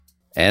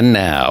And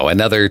now,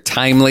 another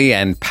timely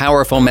and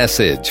powerful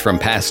message from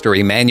Pastor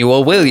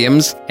Emmanuel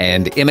Williams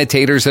and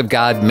Imitators of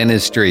God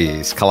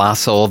Ministries,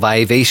 Colossal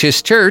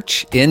Vivacious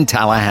Church in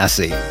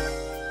Tallahassee.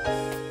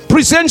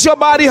 Present your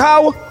body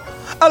how?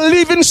 A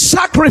living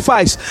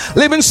sacrifice.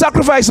 Living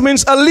sacrifice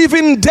means a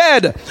living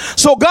dead.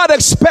 So God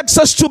expects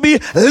us to be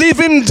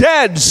living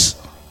deads.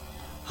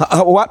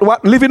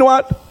 What? Living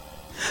what?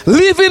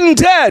 Living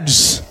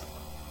deads.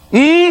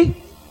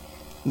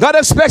 God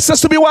expects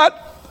us to be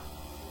what?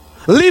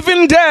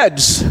 Living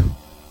deads.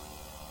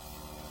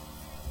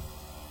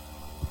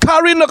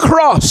 Carrying the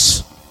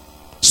cross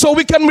so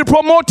we can be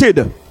promoted.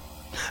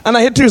 And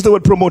I hate to use the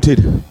word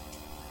promoted.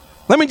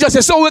 Let me just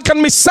say, so we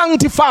can be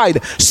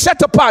sanctified, set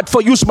apart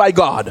for use by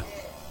God.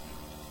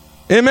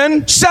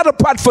 Amen? Set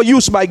apart for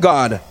use by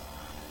God.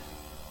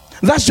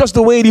 That's just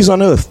the way it is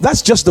on earth.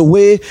 That's just the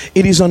way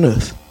it is on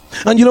earth.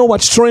 And you know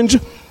what's strange?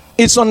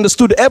 It's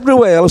understood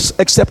everywhere else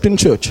except in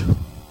church.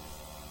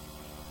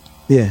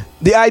 Yeah.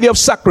 The idea of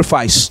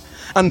sacrifice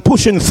and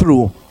pushing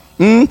through.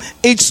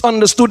 It's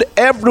understood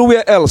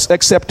everywhere else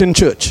except in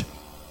church.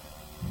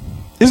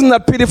 Isn't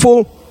that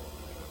pitiful?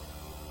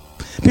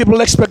 People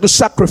expect to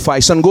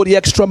sacrifice and go the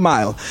extra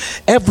mile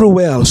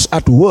everywhere else,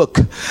 at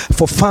work,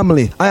 for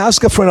family. I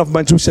asked a friend of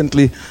mine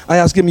recently, I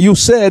asked him, you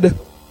said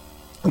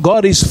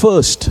God is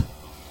first.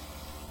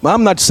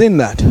 I'm not saying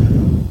that.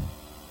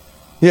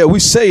 Yeah, we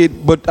say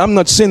it, but I'm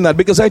not saying that,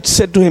 because I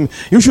said to him,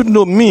 you should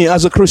know me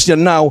as a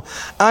Christian now.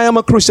 I am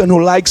a Christian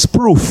who likes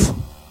proof.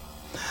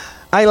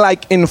 I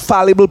like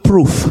infallible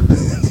proof.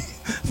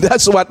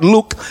 That's what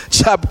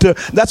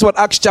that's what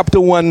Acts chapter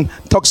 1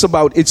 talks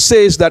about. It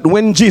says that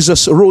when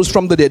Jesus rose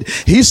from the dead,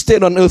 he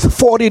stayed on earth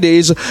 40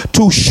 days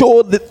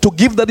to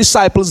give the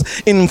disciples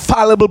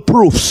infallible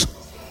proofs.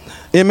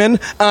 Amen.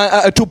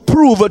 To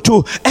prove,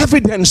 to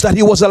evidence that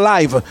he was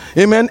alive.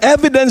 Amen.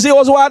 Evidence he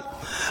was what?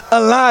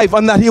 Alive,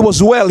 and that he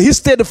was well. He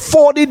stayed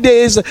 40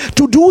 days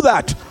to do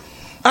that.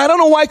 I don't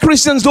know why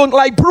Christians don't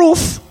like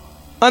proof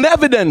and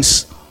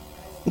evidence.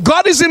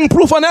 God is in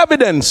proof and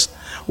evidence.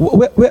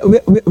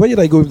 Where did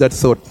I go with that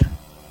thought?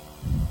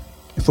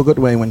 I forgot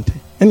where I went.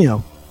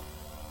 Anyhow,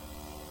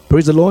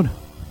 praise the Lord.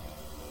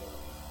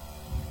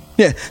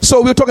 Yeah,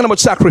 so we're talking about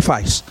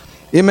sacrifice.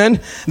 Amen.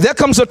 There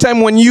comes a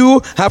time when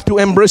you have to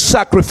embrace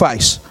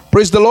sacrifice.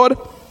 Praise the Lord.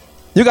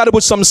 You got to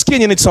put some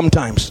skin in it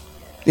sometimes.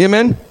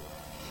 Amen.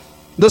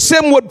 The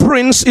same word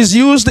prince is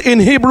used in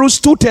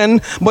Hebrews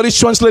 2:10, but it's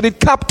translated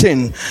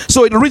captain.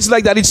 So it reads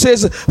like that. It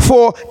says,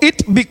 for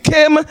it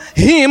became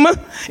him,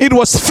 it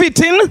was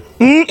fitting,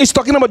 it's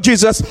talking about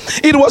Jesus,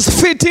 it was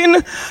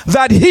fitting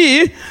that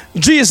he,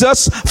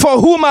 Jesus, for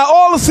whom are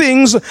all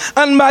things,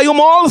 and by whom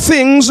all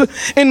things,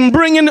 in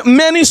bringing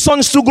many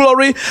sons to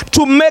glory,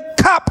 to make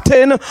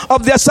captain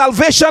of their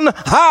salvation.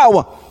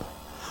 How?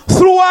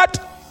 Through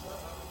what?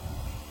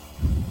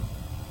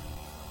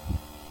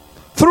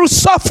 Through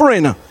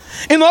suffering.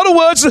 In other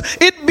words,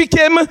 it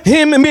became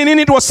him, meaning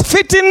it was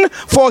fitting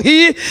for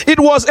he, it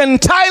was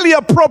entirely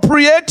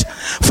appropriate,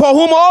 for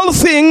whom all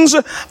things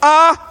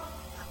are,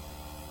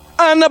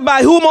 and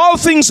by whom all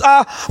things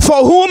are, for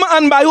whom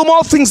and by whom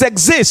all things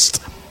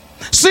exist.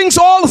 Since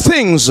all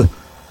things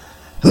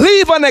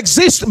live and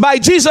exist by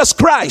Jesus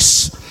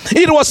Christ,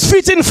 it was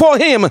fitting for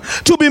him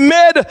to be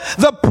made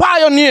the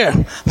pioneer,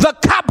 the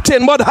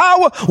captain. But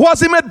how was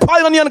he made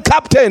pioneer and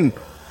captain?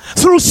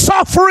 Through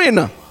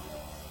suffering.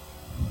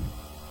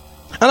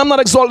 And I'm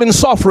not exalting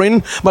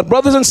suffering, but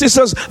brothers and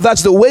sisters,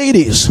 that's the way it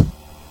is.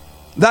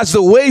 That's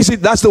the way it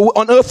is.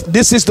 On earth,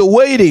 this is the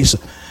way it is.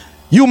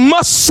 You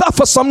must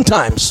suffer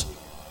sometimes.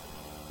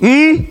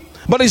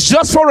 But it's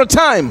just for a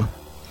time.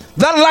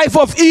 That life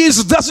of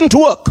ease doesn't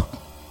work.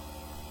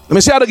 Let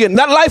me say that again.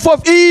 That life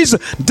of ease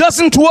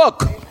doesn't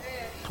work.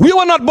 We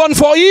were not born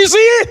for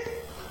easy.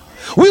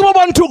 We were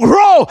born to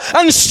grow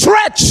and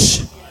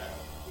stretch.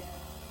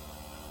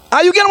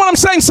 Are you getting what I'm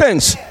saying,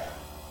 saints?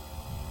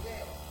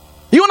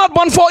 You're not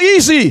born for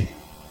easy.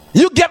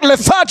 You get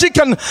lethargic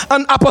and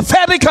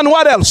apathetic and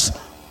what else?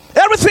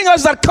 Everything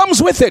else that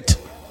comes with it.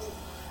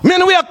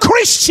 Man, we are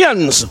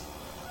Christians.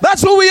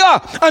 That's who we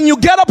are. And you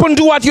get up and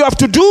do what you have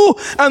to do,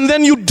 and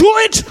then you do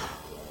it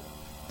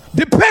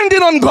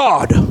depending on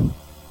God.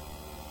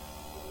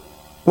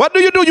 What do?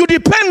 You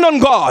depend on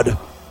God.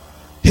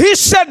 He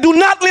said, do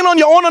not lean on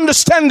your own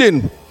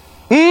understanding.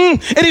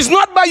 It is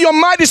not by your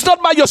might, it's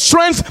not by your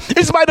strength,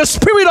 it's by the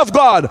Spirit of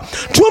God.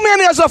 Too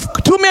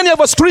many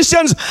of us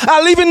Christians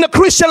are living the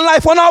Christian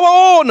life on our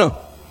own.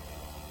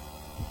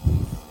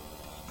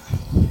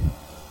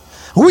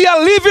 We are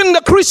living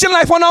the Christian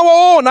life on our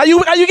own. Are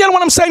you getting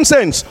what I'm saying,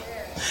 saints?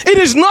 It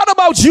is not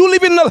about you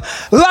living the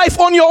life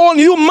on your own.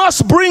 You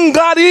must bring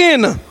God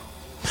in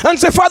and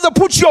say, Father,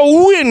 put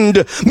your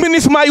wind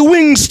beneath my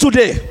wings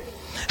today.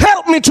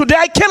 Help me today.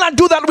 I cannot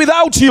do that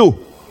without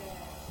you.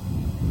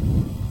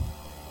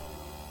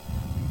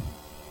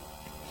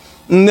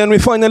 And then we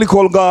finally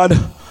call God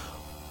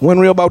when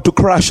we're about to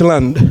crash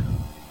land.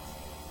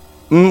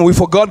 We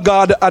forgot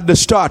God at the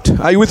start.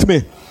 Are you with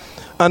me?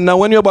 And now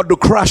when you're about to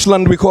crash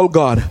land, we call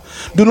God.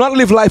 Do not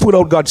live life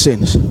without God,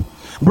 saints.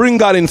 Bring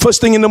God in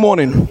first thing in the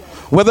morning.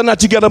 Whether or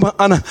not you get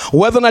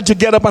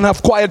up and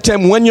have quiet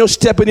time when you're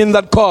stepping in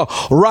that car,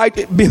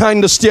 right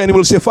behind the steering, you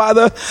will say,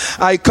 Father,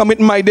 I commit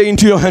my day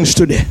into your hands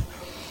today.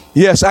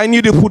 Yes, I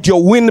need you to put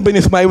your wind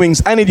beneath my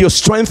wings. I need your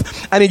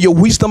strength. I need your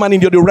wisdom. I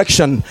need your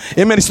direction.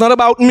 Amen. It's not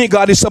about me,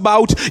 God. It's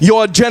about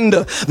your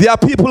agenda. There are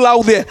people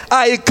out there.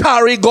 I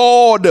carry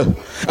God.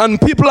 And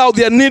people out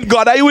there need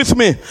God. Are you with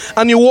me?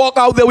 And you walk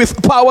out there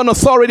with power and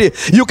authority.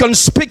 You can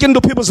speak into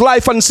people's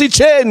life and see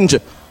change.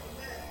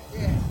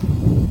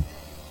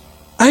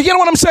 I get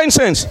what I'm saying,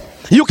 saints?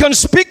 You can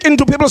speak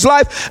into people's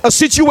life,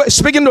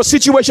 speak into a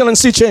situation and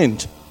see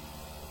change.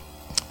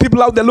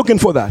 People out there looking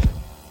for that.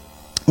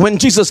 When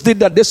Jesus did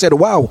that, they said,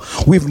 wow,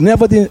 we've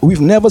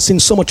never seen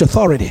so much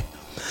authority.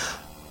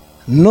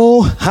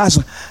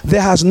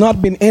 There has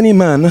not been any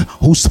man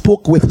who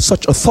spoke with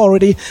such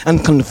authority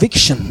and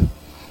conviction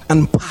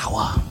and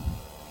power.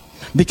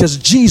 Because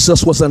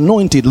Jesus was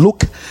anointed.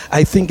 Look,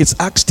 I think it's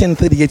Acts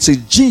 10:38. It says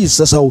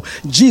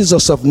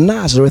Jesus of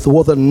Nazareth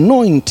was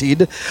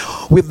anointed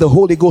with the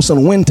Holy Ghost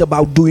and went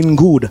about doing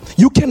good.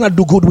 You cannot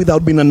do good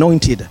without being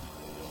anointed.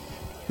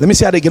 Let me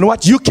say that again.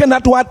 You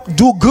cannot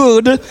do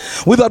good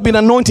without being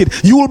anointed.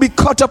 You will be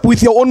caught up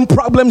with your own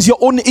problems, your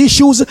own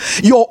issues,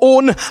 your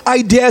own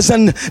ideas,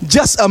 and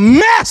just a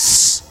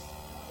mess.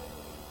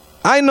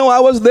 I know I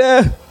was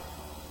there.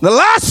 The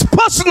last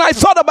person I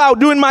thought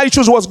about doing my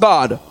issues was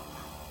God.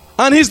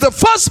 And he's the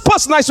first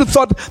person I should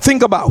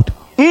think about.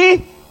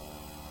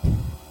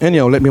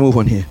 Anyhow, let me move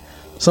on here.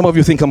 Some of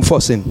you think I'm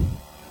fussing.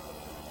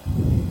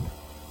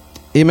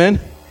 Amen.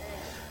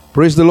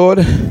 Praise the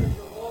Lord.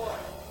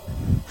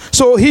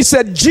 So he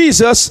said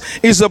Jesus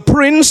is a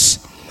prince,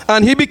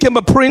 and he became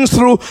a prince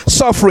through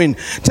suffering.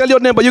 Tell your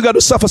neighbor, you got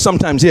to suffer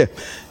sometimes. Yeah,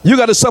 you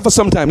got to suffer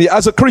sometimes. Yeah,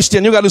 as a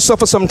Christian, you got to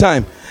suffer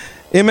sometime.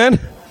 Amen.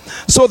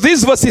 So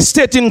this verse is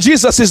stating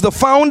Jesus is the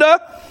founder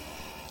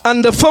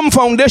and the firm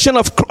foundation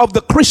of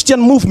the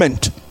Christian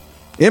movement.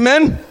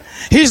 Amen.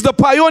 He's the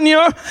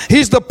pioneer.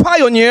 He's the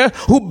pioneer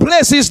who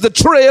blazes the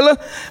trail,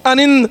 and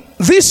in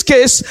this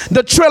case,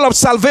 the trail of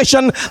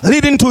salvation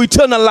leading to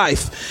eternal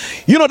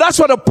life. You know, that's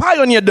what a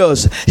pioneer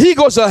does. He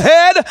goes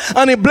ahead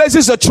and he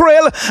blazes a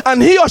trail,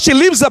 and he or she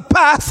leaves a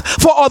path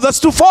for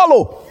others to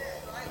follow.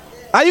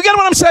 Are you getting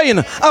what I'm saying?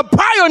 A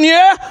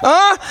pioneer,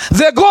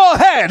 they go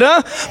ahead,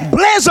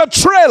 blaze a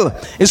trail.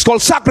 It's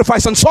called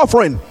sacrifice and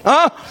suffering.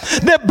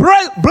 They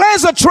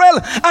blaze a trail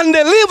and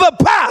they leave a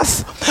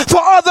path for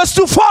others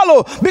to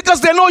follow, because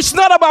they know it's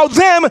not about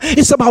them,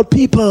 it's about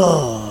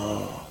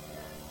people.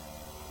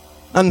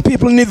 And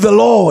people need the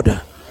Lord.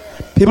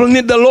 People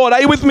need the Lord.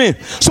 Are you with me?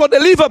 So they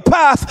leave a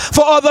path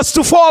for others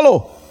to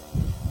follow.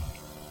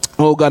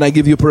 Oh God, I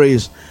give you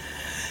praise.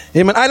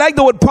 Amen. I like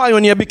the word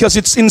pioneer because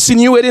it's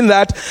insinuating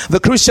that the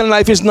Christian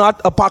life is not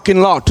a parking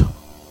lot.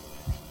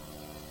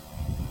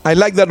 I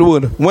like that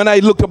word. When I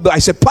looked up, I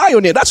said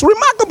pioneer. That's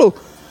remarkable.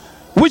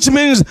 Which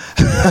means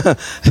a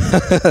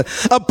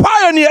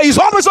pioneer is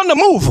always on the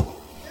move.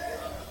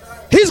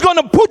 He's going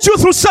to put you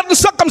through certain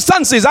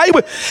circumstances.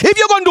 If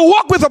you're going to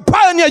walk with a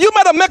pioneer, you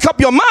better make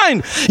up your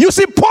mind. You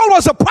see, Paul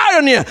was a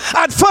pioneer.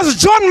 At first,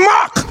 John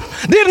Mark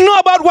didn't know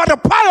about what a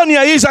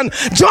pioneer is, and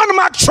John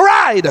Mark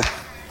tried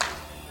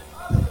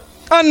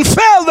and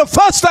failed the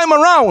first time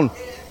around.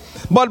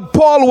 But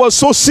Paul was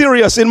so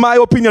serious, in my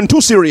opinion, too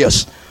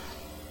serious.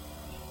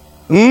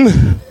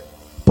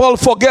 Paul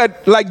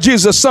forget, like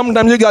Jesus,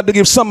 sometimes you got to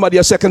give somebody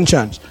a second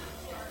chance.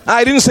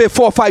 I didn't say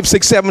 4, 5,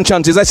 6, 7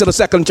 chances. I said a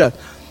second chance.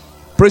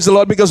 Praise the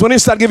Lord. Because when you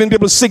start giving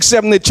people 6,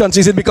 7, 8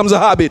 chances, it becomes a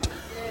habit.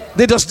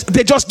 They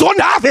just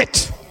don't have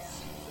it.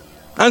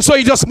 And so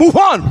you just move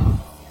on.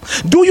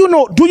 Do you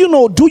know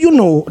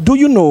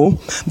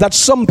that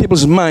some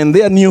people's mind,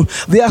 there are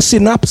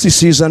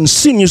synapses and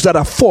sinews that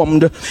are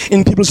formed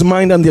in people's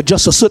mind, and they're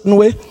just a certain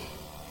way?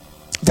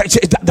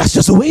 That's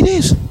just the way it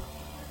is.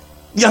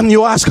 And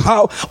you ask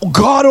how?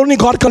 Only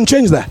God can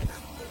change that.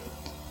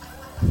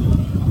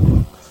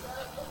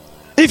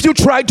 If you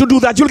try to do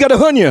that, you'll get a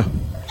hernia.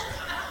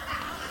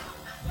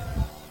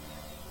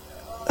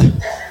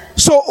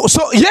 So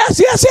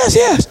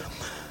yes.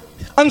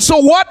 And so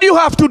what you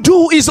have to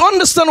do is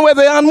understand where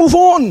they are and move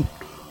on.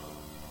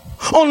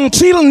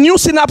 Until new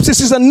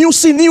synapses and new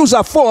sinews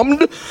are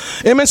formed,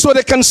 amen, so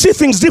they can see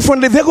things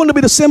differently, they're going to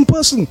be the same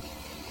person.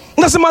 It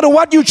doesn't matter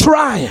what you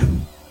try.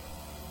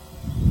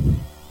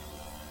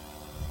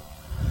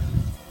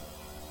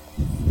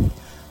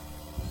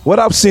 What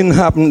I've seen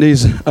happen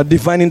is a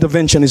divine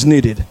intervention is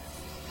needed.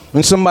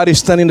 When somebody's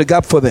standing the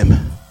gap for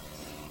them.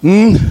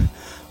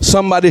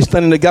 Somebody's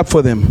standing the gap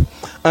for them.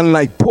 And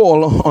like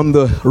Paul on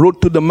the road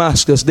to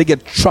Damascus, they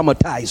get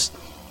traumatized.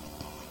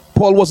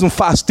 Paul wasn't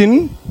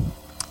fasting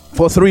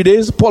for 3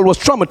 days. Paul was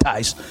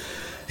traumatized,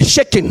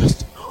 shaking.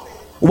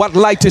 What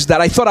light is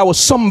that? I thought I was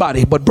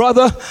somebody, but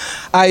brother,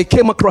 I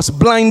came across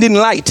blinding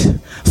light,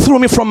 threw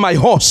me from my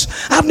horse.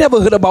 I've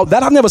never heard about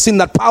that. I've never seen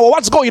that power.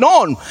 What's going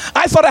on?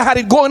 I thought I had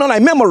it going on. I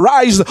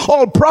memorized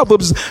all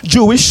Proverbs.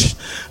 Jewish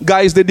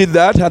guys, they did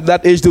that. At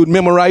that age, they would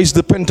memorize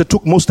the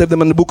Pentateuch, most of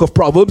them in the book of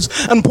Proverbs.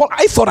 And Paul,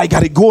 I thought I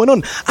got it going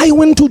on. I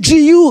went to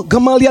GU,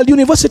 Gamaliel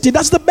University.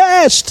 That's the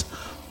best.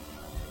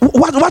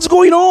 What's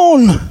going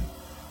on?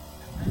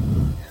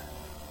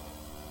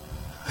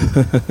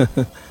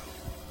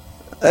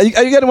 Are you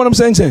getting what I'm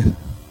saying?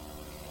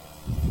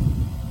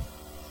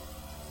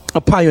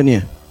 A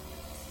pioneer.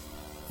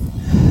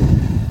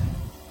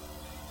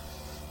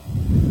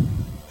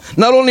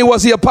 Not only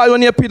was he a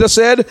pioneer, Peter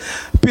said,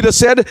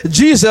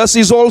 Jesus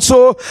is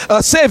also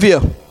a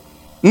savior.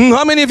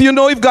 How many of you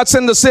know if God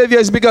sent a savior,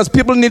 it's because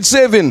people need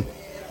saving?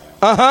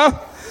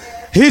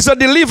 He's a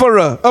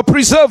deliverer, a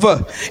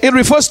preserver. It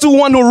refers to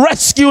one who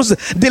rescues,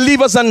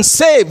 delivers, and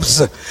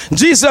saves.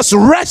 Jesus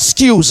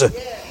rescues.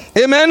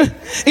 Amen.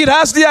 It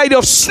has the idea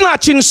of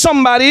snatching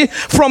somebody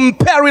from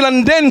peril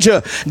and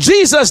danger.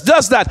 Jesus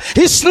does that.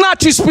 He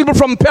snatches people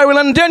from peril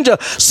and danger.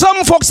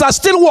 Some folks are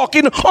still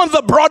walking on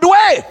the broad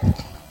way.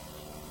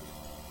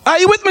 Are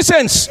you with me,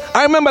 saints?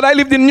 I remember I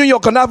lived in New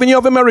York on Avenue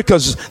of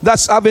Americas.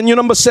 That's Avenue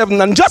number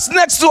 7. And just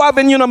next to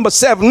Avenue number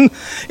 7,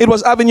 it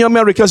was Avenue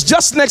Americas.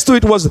 Just next to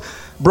it was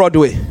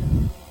Broadway.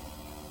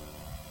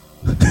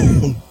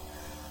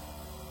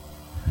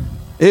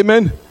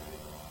 Amen.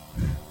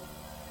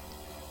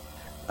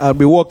 I'll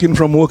be walking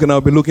from work and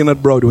I'll be looking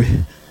at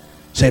Broadway,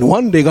 saying,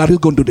 one day God is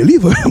going to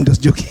deliver. I'm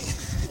just joking.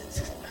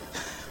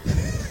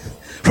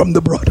 From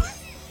the Broadway.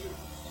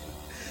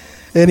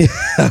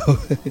 Anyhow.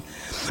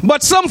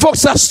 But some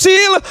folks are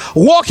still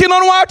walking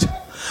on what?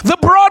 The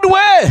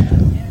Broadway.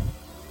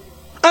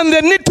 And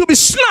they need to be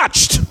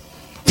snatched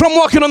from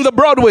walking on the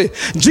Broadway.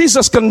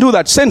 Jesus can do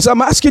that. Since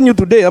I'm asking you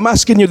today, I'm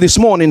asking you this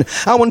morning,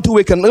 I want to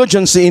wake an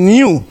urgency in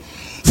you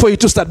for you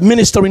to start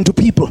ministering to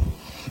people.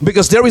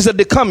 Because there is a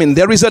day coming.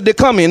 There is a day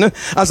coming.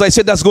 As I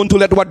said, that's going to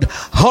let what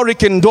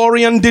Hurricane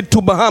Dorian did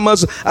to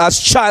Bahamas as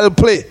child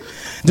play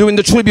during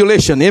the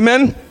tribulation.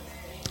 Amen.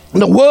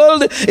 The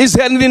world is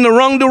heading in the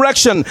wrong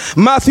direction.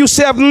 Matthew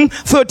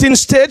 7:13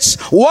 states,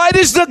 wide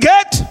is the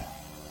gate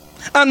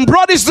and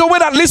broad is the way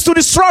that leads to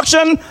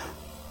destruction.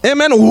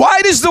 Amen.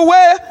 Wide is the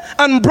way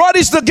and broad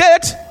is the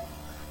gate.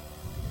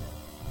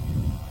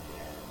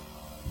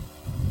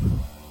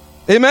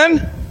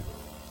 Amen.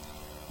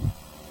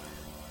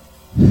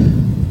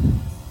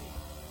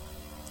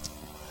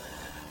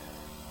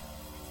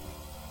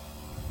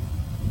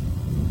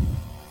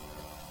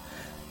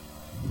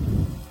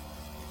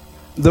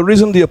 The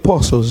reason the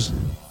apostles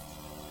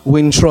were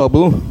in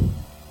trouble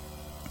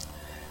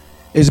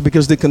is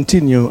because they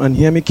continue, and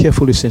hear me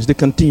carefully, saints, they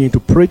continue to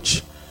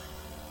preach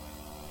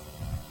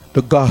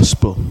the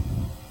gospel,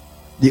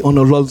 the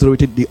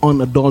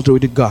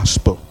unadulterated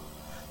gospel,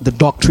 the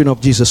doctrine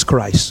of Jesus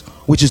Christ,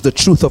 which is the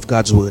truth of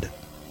God's word.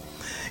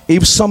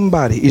 If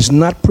somebody is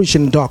not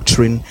preaching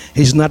doctrine,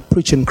 he's not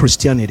preaching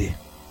Christianity.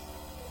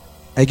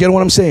 I get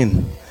what I'm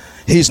saying?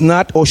 He's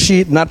not, or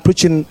she not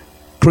preaching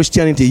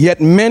Christianity.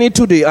 Yet many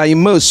today are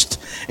immersed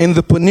in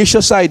the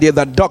pernicious idea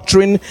that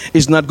doctrine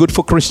is not good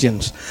for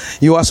Christians.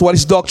 You ask, what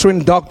is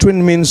doctrine?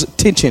 Doctrine means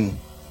teaching.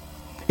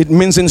 It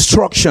means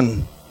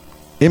instruction.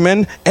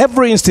 Amen.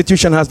 Every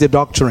institution has their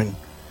doctrine.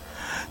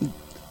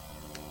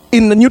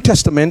 In the New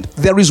Testament,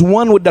 there is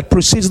one word that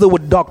precedes the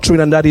word doctrine,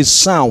 and that is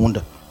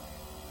sound.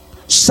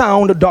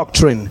 Sound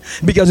doctrine.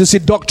 Because you see,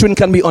 doctrine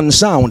can be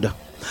unsound.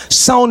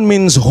 Sound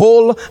means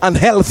whole and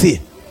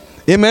healthy.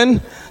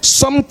 Amen.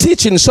 Some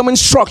teaching, some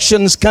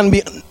instructions can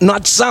be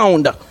not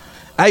sound.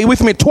 Are you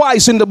with me?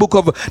 Twice in the book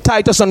of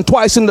Titus and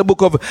twice in the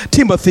book of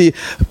Timothy,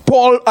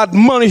 Paul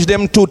admonished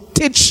them to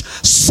teach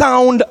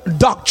sound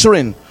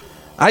doctrine.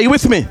 Are you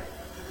with me?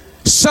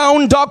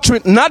 Sound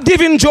doctrine. Not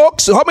giving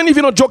jokes. How many of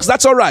you know jokes?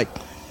 That's all right.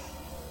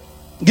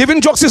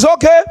 Giving jokes is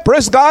okay.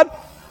 Praise God.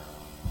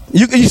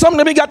 You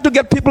sometimes got to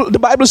get people. The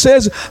Bible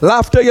says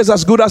laughter is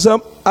as good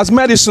as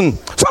medicine.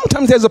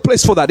 Sometimes there's a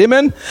place for that.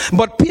 Amen.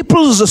 But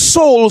people's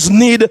souls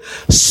need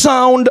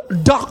sound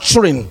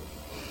doctrine.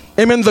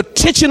 Amen. The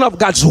teaching of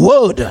God's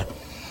word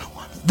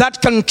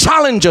that can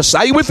challenge us.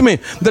 Are you with me?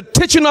 The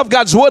teaching of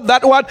God's word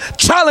that what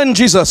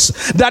challenges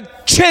us,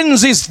 that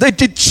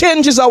it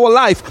changes our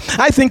life.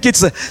 I think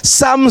it's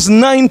Psalms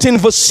 19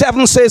 verse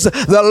 7 says,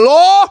 the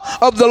law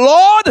of the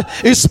Lord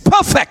is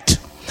perfect,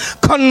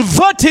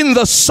 converting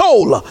the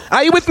soul.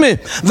 Are you with me?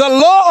 The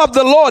law of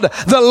the Lord.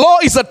 The law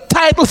is a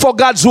title for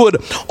God's word.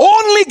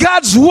 Only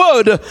God's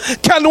word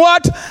can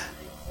what?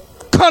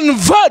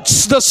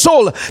 Converts the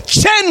soul,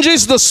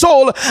 changes the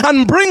soul,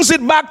 and brings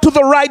it back to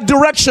the right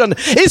direction.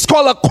 It's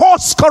called a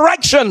course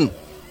correction.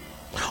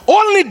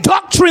 Only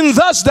doctrine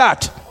does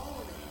that.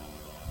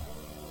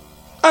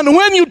 And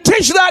when you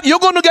teach that, you're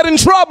going to get in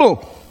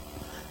trouble.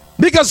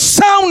 Because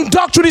sound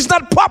doctrine is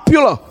not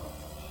popular.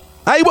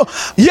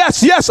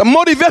 Yes,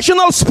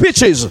 motivational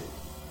speeches,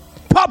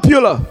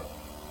 popular.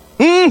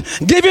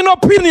 Giving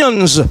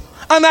opinions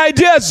and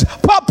ideas,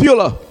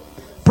 popular.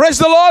 Praise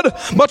the Lord.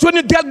 But when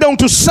you get down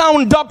to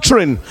sound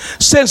doctrine,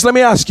 saints, let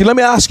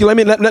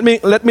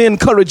me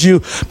encourage you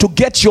to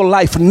get your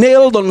life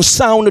nailed on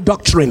sound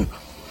doctrine.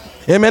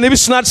 Amen. If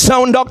it's not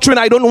sound doctrine,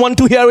 I don't want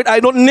to hear it.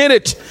 I don't need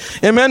it.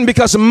 Amen.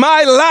 Because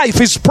my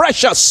life is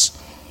precious.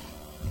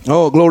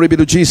 Oh, glory be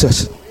to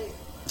Jesus.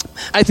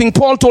 I think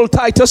Paul told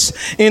Titus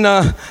in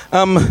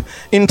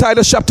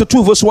Titus chapter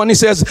 2 verse 1, he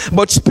says,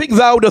 but speak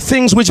thou the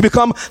things which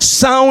become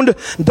sound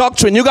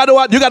doctrine. You got to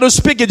what? You got to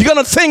speak it. You got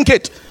to think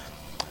it.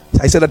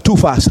 I said that too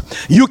fast.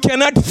 You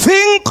cannot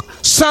think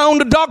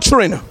sound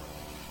doctrine.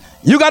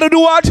 You got to do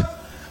what?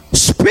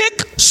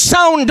 Speak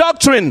sound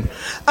doctrine.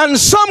 And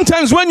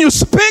sometimes when you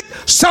speak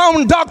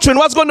sound doctrine,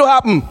 what's going to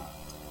happen?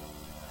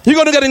 You're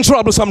going to get in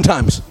trouble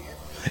sometimes.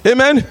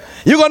 Amen.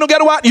 You're going to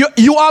get what?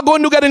 You are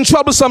going to get in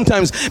trouble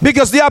sometimes,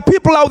 because there are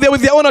people out there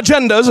with their own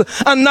agendas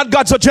and not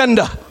God's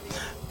agenda.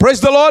 Praise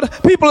the Lord.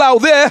 People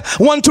out there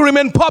want to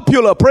remain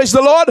popular. Praise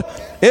the Lord.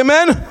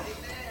 Amen.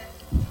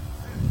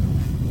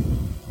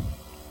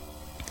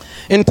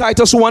 In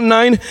Titus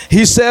 1:9,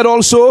 he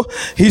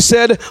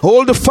said,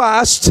 hold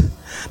fast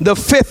the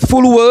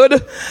faithful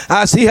word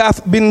as he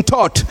hath been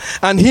taught,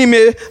 and he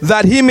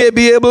may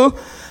be able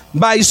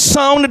by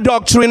sound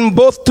doctrine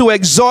both to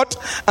exhort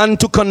and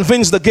to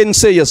convince the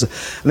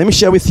gainsayers. Let me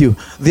share with you,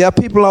 there are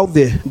people out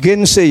there,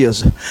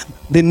 gainsayers,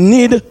 they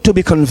need to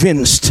be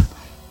convinced.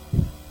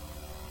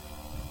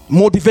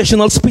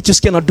 Motivational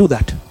speeches cannot do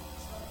that.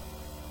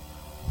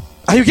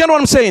 Are you getting what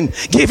I'm saying?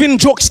 Giving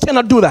jokes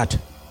cannot do that.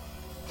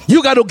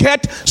 You got to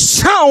get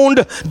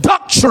sound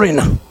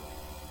doctrine.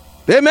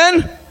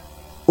 Amen.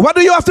 What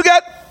do you have to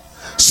get?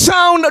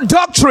 Sound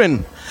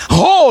doctrine.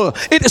 Whole.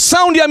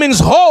 Sound here means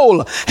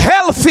whole,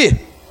 healthy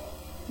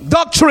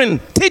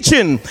doctrine,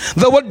 teaching.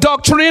 The word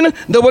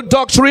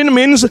doctrine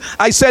means,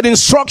 I said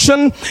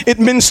instruction, it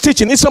means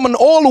teaching. It's from an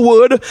old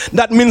word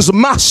that means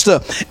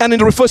master, and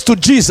it refers to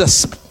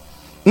Jesus.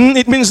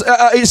 It means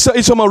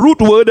it's from a root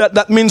word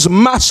that means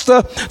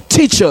master,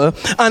 teacher,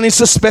 and it's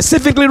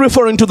specifically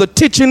referring to the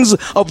teachings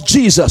of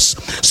Jesus.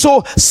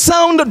 So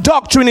sound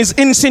doctrine is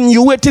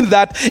insinuating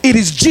that it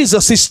is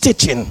Jesus'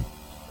 teaching.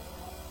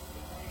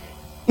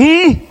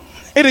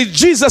 It is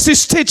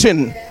Jesus'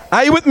 teaching.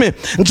 Are you with me?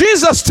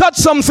 Jesus taught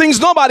some things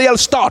nobody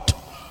else taught.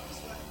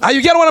 Are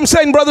you getting what I'm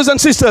saying, brothers and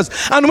sisters?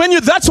 And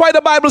that's why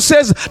the Bible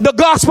says the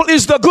gospel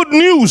is the good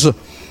news.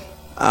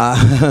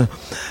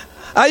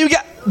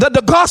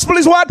 The gospel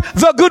is what?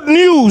 The good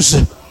news.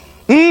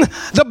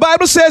 The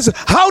Bible says,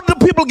 how do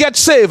people get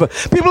saved?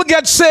 People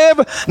get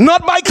saved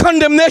not by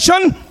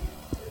condemnation.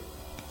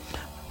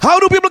 How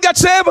do people get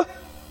saved?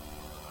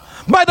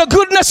 By the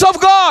goodness of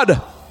God.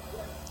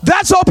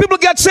 That's how people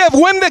get saved,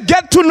 when they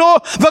get to know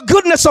the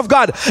goodness of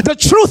God, the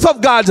truth of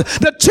God,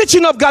 the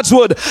teaching of God's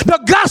word, the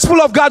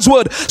gospel of God's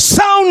word,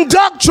 sound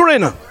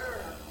doctrine.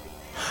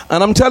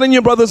 And I'm telling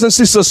you, brothers and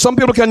sisters, some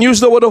people can use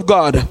the word of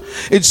God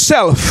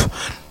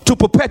itself to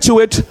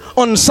perpetuate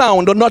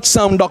unsound or not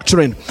sound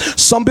doctrine.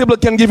 Some people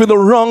can give you the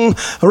wrong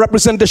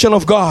representation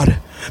of God.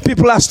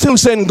 People are still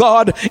saying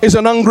God is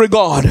an angry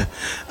God.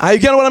 I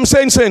get what I'm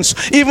saying,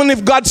 saints. Even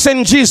if God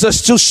sent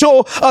Jesus to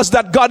show us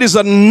that God is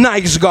a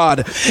nice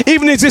God,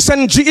 even if he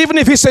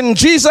sent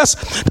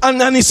Jesus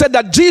and he said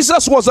that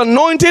Jesus was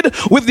anointed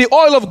with the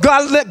oil of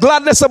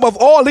gladness above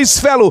all his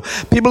fellow,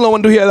 people don't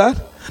want to hear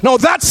that. No,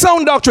 that's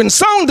sound doctrine.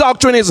 Sound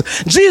doctrine is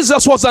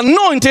Jesus was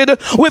anointed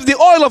with the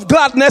oil of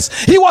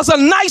gladness. He was a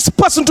nice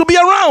person to be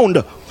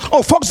around.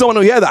 Oh, folks don't want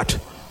to hear that.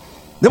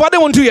 What they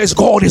want to hear is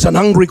God is an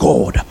angry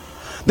God.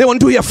 They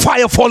want to hear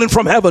fire falling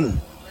from heaven.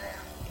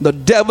 The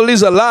devil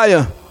is a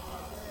liar.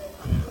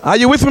 Are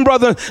you with me,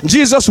 brother?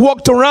 Jesus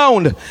walked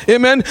around.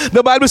 Amen.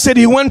 The Bible said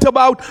he went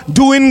about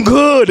doing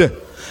good.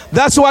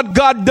 That's what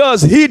God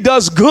does. He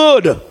does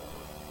good.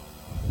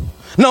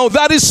 Now,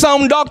 that is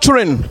sound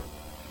doctrine.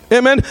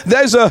 Amen.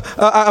 There's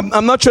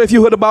I'm not sure if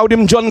you heard about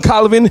him, John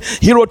Calvin.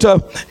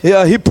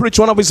 He preached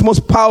one of his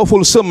most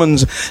powerful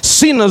sermons,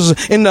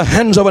 Sinners in the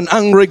Hands of an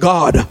Angry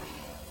God.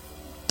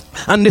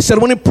 And they said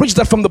when he preached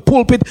that from the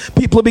pulpit,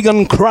 people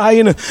began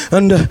crying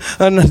and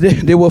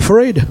they were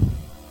afraid.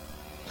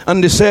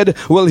 And they said,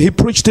 well, he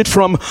preached it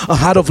from a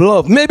heart of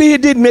love. Maybe he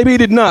did, maybe he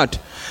did not.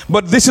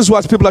 But this is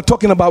what people are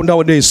talking about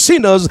nowadays.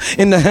 Sinners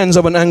in the hands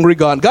of an angry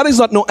God. God is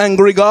not no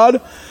angry God.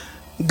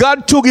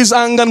 God took his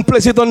anger and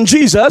placed it on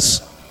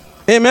Jesus.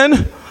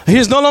 Amen.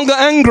 He's no longer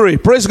angry.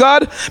 Praise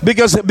God.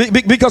 Because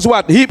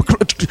what?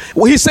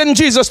 He sent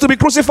Jesus to be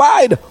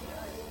crucified.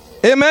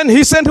 Amen.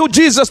 He sent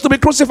Jesus to be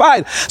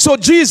crucified. So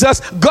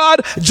Jesus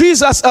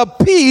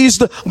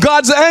appeased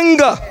God's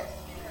anger.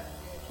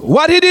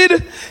 What he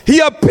did? He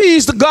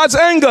appeased God's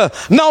anger.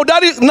 Now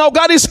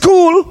God is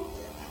cool.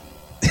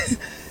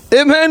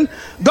 Amen.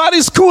 God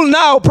is cool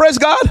now. Praise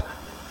God.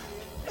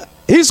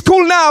 He's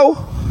cool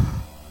now.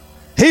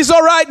 He's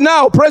all right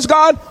now. Praise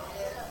God.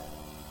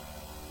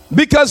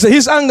 Because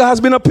his anger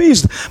has been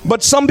appeased.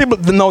 But some people,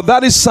 no,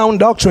 that is sound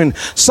doctrine.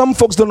 Some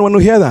folks don't want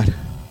to hear that.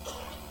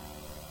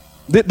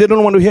 They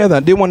don't want to hear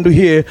that. They want to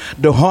hear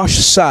the harsh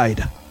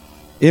side.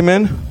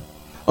 Amen.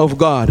 Of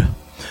God.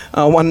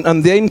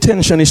 And their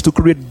intention is to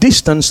create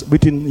distance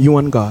between you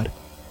and God.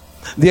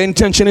 Their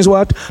intention is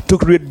what? To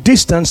create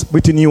distance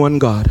between you and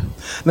God.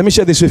 Let me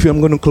share this with you. I'm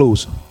going to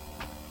close.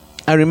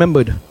 I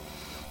remembered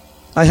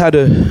I had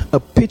a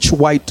pitch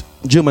white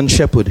German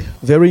Shepherd.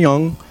 Very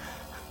young.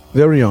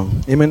 Very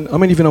young. Amen. How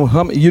many of you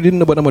know? You didn't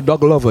know, but I'm a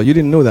dog lover. You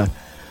didn't know that.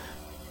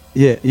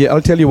 Yeah,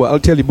 I'll tell you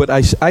what, but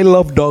I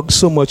love dogs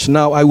so much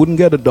now I wouldn't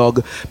get a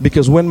dog,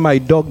 because when my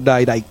dog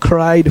died, I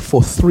cried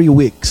for 3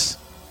 weeks.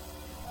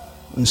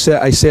 And so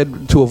I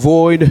said to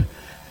avoid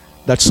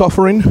that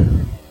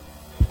suffering,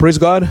 praise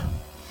God.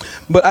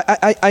 But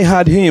I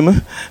had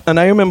him, and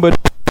I remember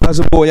as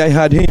a boy I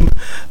had him,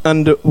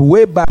 and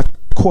way back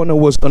corner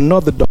was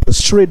another dog, a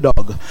stray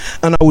dog,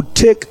 and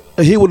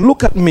he would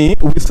look at me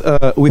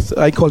with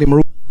I call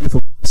him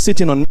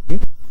sitting on me.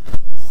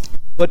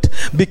 But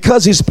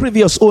because his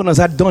previous owners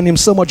had done him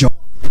so much harm,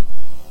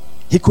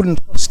 he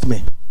couldn't trust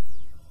me.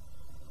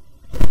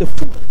 The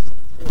food,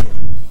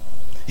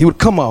 he would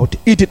come out,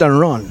 eat it, and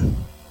run.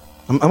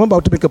 I'm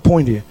about to make a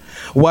point here.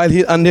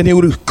 And then he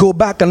would go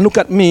back and look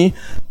at me.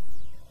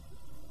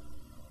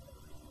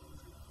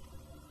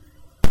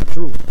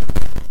 True.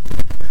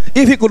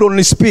 If he could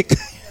only speak.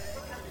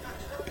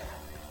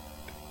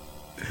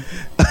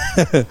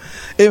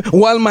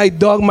 While my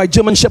dog, my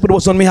German Shepherd,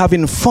 was on me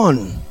having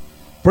fun.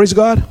 Praise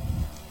God.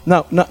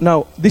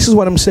 Now, this is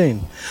what I'm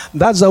saying.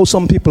 That's how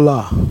some people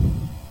are.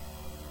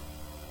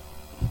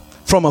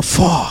 From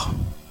afar.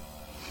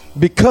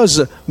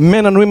 Because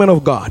men and women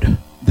of God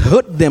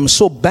hurt them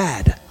so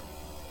bad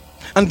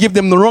and give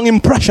them the wrong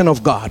impression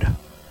of God.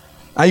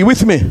 Are you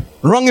with me?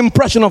 Wrong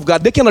impression of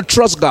God. They cannot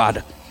trust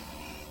God.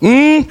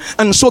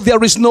 And so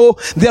there is no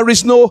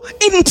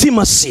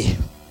intimacy.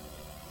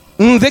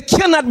 They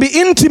cannot be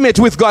intimate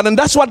with God, and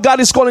that's what God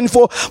is calling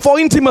for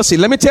intimacy.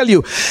 Let me tell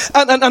you.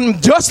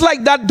 And just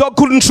like that dog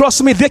couldn't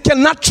trust me, they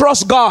cannot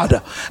trust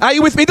God. Are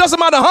you with me? It doesn't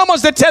matter how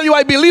much they tell you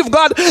I believe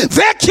God,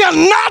 they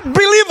cannot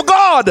believe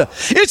God.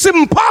 It's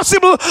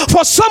impossible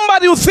for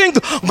somebody who thinks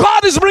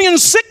God is bringing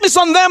sickness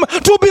on them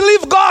to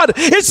believe God.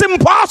 It's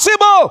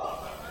impossible.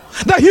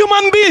 The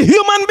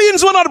human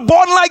beings were not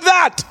born like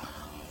that.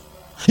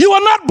 You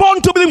are not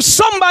born to believe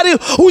somebody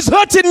who's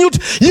hurting you.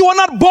 You are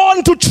not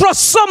born to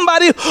trust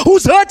somebody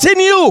who's hurting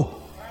you.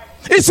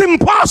 It's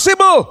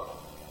impossible.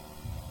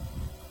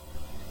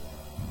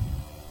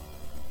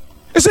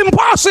 It's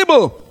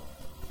impossible.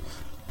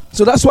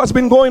 So that's what's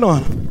been going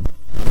on.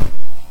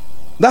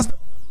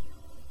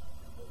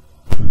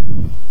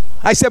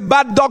 I say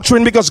bad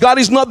doctrine because God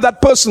is not that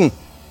person.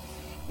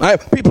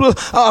 People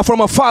are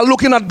from afar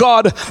looking at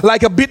God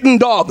like a beaten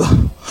dog.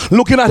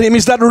 Looking at him,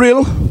 is that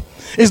real?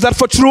 Is that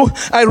for true?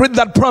 I read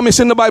that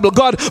promise in the Bible.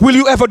 God, will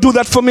you ever do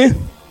that for me?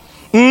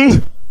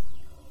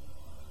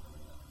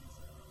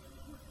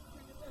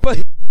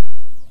 But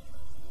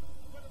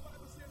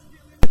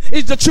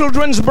it's the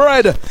children's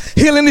bread.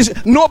 Healing is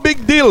no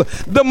big deal.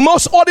 The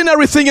most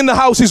ordinary thing in the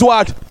house is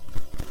what?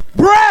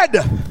 Bread.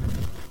 Are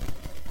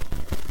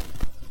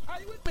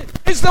you with me?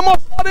 It's the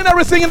most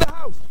ordinary thing in the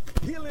house.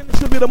 Healing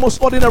should be the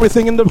most ordinary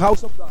thing in the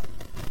house of God.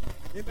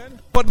 Amen.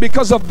 But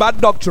because of bad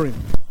doctrine,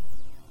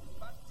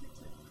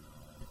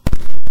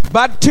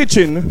 bad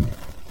teaching,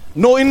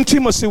 no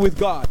intimacy with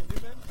God.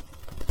 Amen.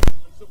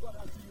 So God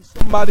has to use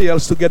somebody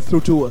else to get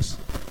through to us.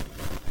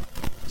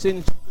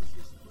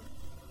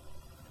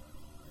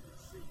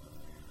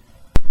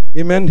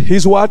 Amen.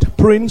 He's what?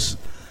 Prince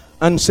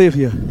and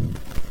Savior.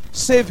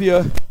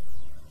 Savior.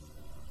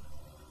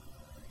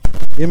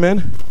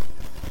 Amen.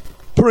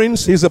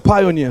 Prince, he's a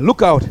pioneer.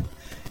 Look out.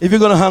 If you're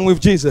going to hang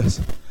with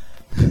Jesus,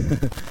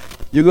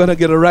 you're going to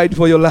get a ride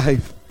for your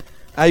life.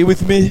 Are you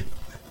with me?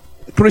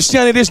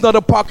 Christianity is not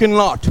a parking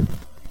lot.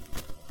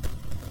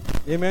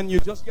 Amen.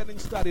 You're just getting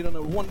started on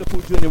a wonderful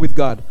journey with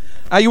God.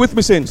 Are you with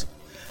me, saints?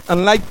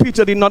 And like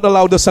Peter did not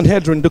allow the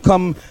Sanhedrin to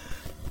come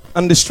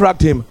and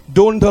distract him,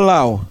 don't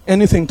allow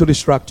anything to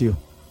distract you.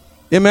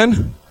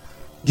 Amen.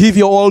 Give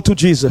your all to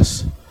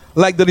Jesus,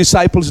 like the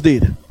disciples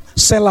did.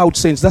 Sell out,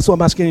 saints. That's what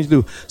I'm asking you to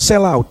do.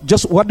 Sell out.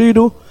 Just what do you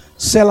do?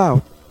 Sell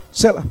out.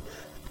 Sell out.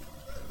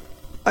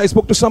 I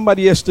spoke to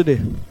somebody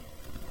yesterday,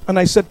 and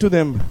I said to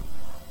them,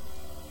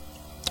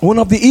 one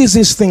of the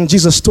easiest things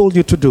Jesus told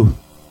you to do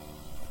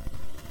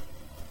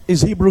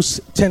is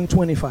Hebrews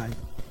 10:25.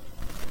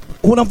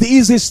 One of the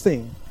easiest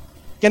things.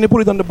 Can you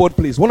put it on the board,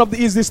 please? One of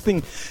the easiest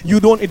things.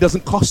 It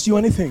doesn't cost you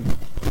anything.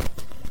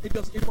 It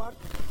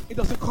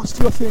doesn't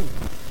cost you a thing.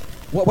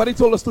 What he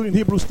told us to in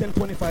Hebrews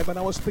 10:25, and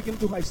I was speaking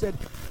to her, I said,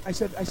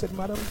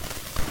 madam,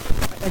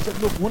 I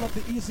said, look, one of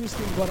the easiest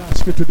things God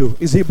asks you to do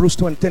is Hebrews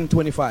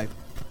 10:25.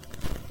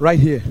 Right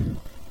here.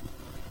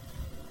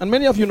 And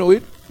many of you know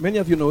it.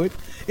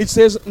 It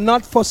says,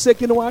 not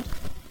forsaking what?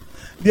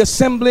 The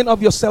assembling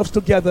of yourselves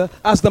together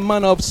as the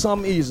manner of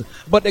some is,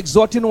 but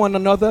exhorting one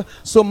another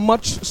so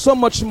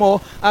much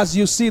more as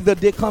you see the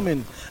day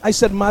coming. I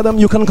said, madam,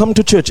 you can come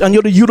to church and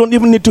you don't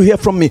even need to hear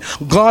from me.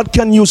 God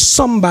can use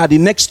somebody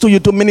next to you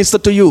to minister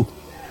to you.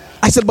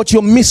 I said, but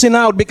you're missing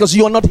out because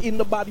you're not in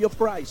the body of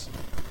Christ.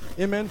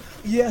 Amen.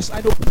 Yes, I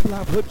know people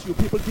have hurt you.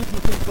 People give you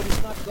things, but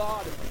it's not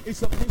God.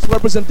 It's a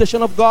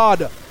misrepresentation of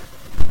God.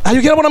 Are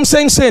you getting what I'm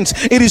saying, saints?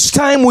 It is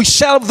time we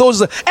shelve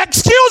those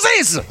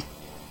excuses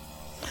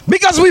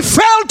because we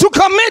failed to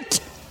commit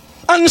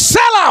and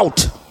sell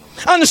out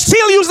and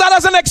still use that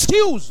as an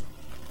excuse.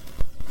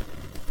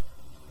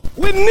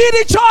 We need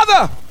each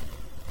other.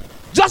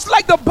 Just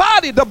like the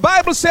body, the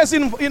Bible says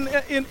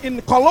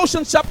in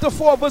Colossians chapter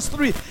 4 verse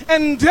 3,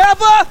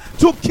 endeavor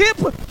to keep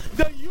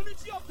the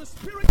unity of the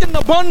Spirit in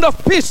the bond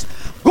of peace.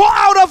 Go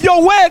out of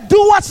your way, do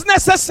what's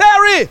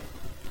necessary,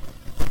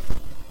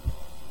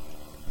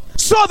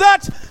 so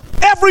that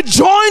every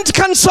joint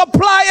can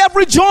supply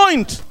every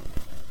joint.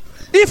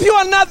 If you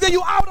are not there,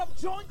 you're out of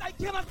joint. I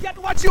cannot get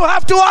what you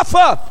have to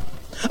offer,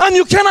 and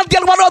you cannot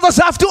get what others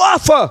have to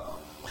offer.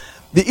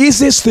 The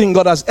easiest thing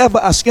God has ever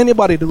asked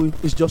anybody to do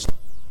is just,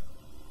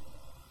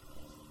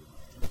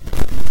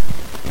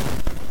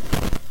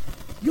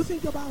 you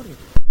think about it.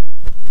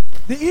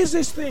 The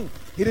easiest thing,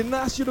 He didn't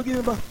ask you to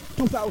give Him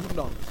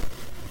 $2,000.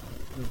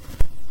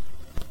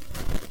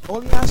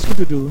 All He asked you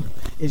to do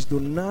is do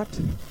not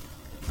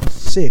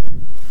forsake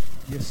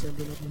the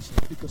assembling of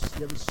yourself, because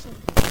there is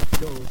something that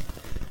goes.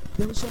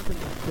 There is something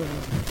that goes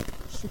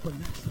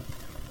supernatural.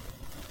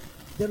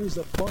 There is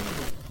a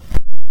bonding.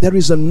 There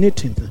is a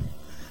knitting.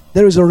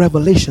 There is a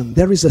revelation.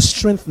 There is a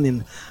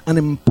strengthening and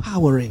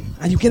empowering.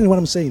 Are you getting what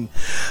I'm saying?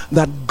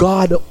 That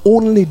God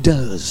only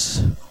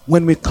does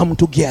when we come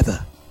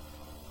together.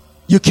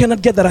 You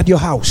cannot get that at your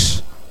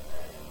house.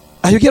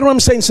 Are you getting what I'm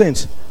saying,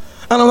 saints?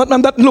 And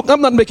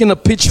I'm not making a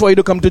pitch for you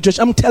to come to church.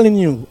 I'm telling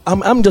you.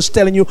 I'm just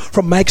telling you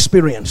from my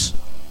experience.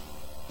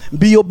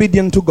 Be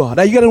obedient to God.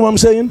 Are you getting what I'm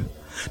saying?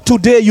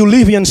 Today you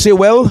leave here and say,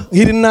 well,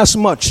 He didn't ask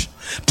much.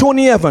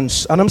 Tony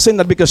Evans, and I'm saying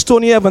that because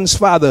Tony Evans'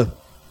 father,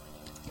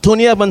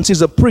 Tony Evans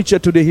is a preacher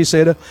today. He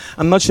said,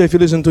 I'm not sure if you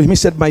listen to him. He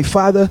said, my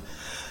father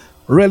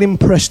really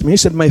impressed me. He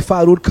said, my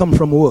father would come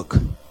from work.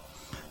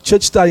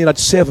 Church started at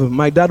 7.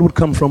 My dad would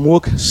come from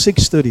work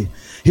 6:30.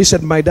 He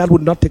said, my dad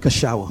would not take a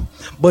shower,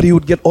 but he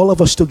would get all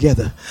of us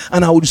together.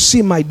 And I would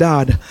see my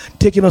dad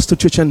taking us to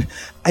church, and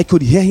I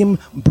could hear him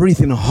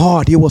breathing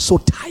hard. He was so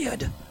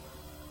tired.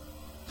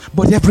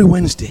 But every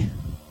Wednesday,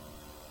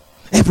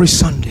 every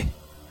Sunday,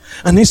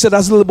 and he said,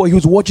 as a little boy, he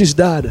would watch his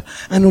dad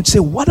and would say,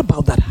 what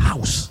about that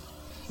house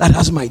that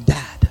has my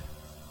dad?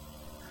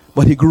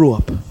 But he grew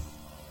up.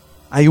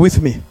 Are you with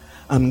me?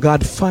 And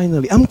God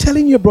finally, I'm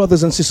telling you,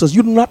 brothers and sisters,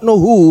 you do not know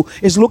who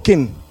is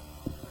looking.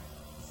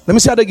 Let me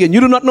say that again.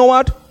 You do not know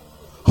what?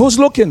 Who's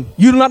looking?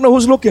 You do not know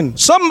who's looking.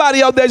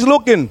 Somebody out there is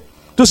looking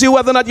to see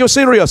whether or not you're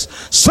serious.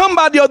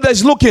 Somebody out there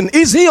is looking.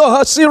 Is he or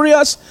her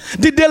serious?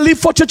 Did they leave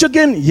for church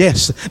again?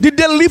 Yes. Did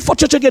they leave for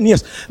church again?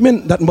 Yes. I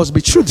mean, that must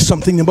be true.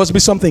 Something, there must be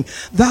something.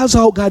 That's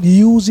how God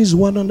uses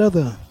one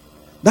another.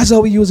 That's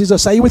how He uses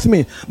us. Are you with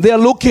me? They are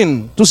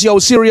looking to see how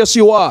serious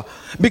you are,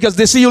 because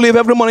they see you leave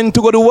every morning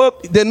to go to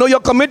work. They know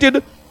you're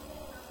committed.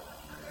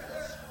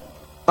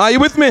 Are you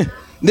with me?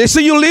 They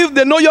see you leave.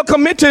 They know you're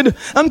committed.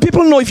 And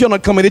people know if you're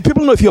not committed.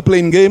 People know if you're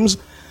playing games.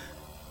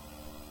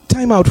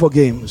 Time out for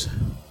games.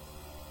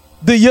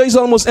 The year is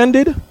almost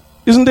ended,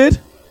 isn't it?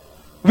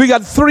 We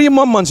got 3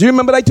 more months. You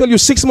remember I told you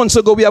 6 months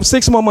ago we have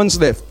 6 more months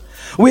left.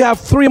 We have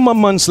 3 more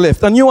months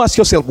left. And you ask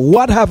yourself,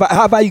 what have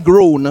I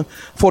grown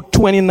for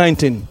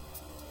 2019?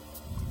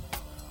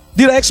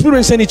 Did I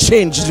experience any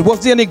change?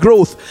 Was there any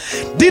growth?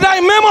 Did I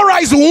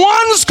memorize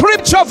one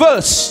scripture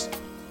verse?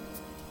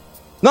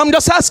 Now I'm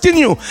just asking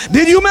you,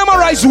 did you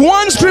memorize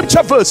one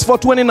scripture verse for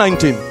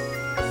 2019?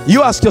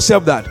 You ask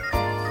yourself that.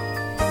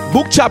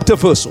 Book, chapter,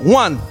 verse.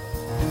 1.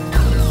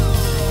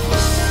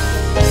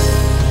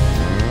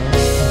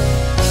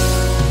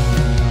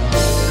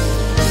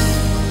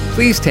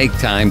 Please take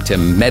time to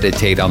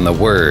meditate on the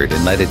Word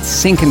and let it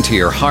sink into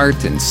your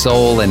heart and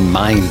soul and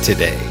mind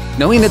today,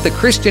 knowing that the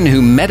Christian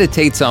who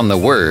meditates on the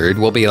Word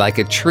will be like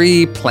a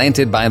tree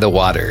planted by the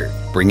water,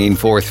 bringing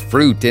forth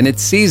fruit in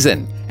its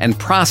season and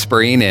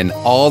prospering in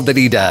all that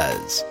he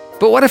does.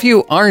 But what if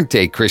you aren't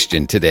a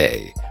Christian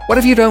today? What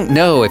if you don't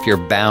know if you're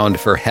bound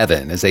for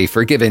heaven as a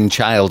forgiven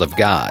child of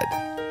God?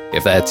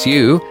 If that's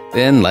you,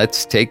 then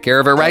let's take care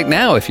of it right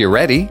now if you're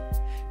ready.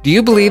 Do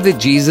you believe that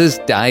Jesus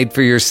died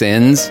for your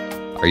sins?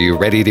 Are you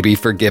ready to be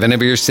forgiven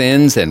of your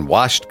sins and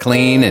washed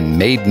clean and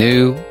made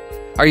new?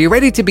 Are you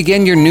ready to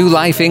begin your new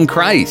life in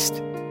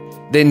Christ?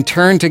 Then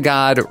turn to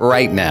God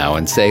right now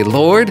and say,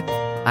 Lord,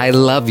 I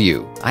love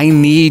you. I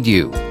need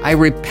you. I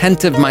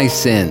repent of my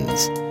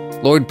sins.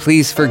 Lord,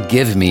 please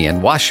forgive me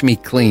and wash me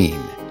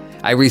clean.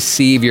 I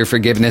receive your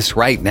forgiveness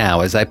right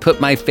now as I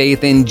put my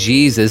faith in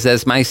Jesus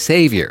as my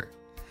Savior.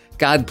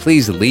 God,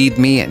 please lead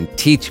me and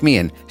teach me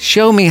and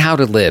show me how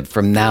to live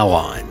from now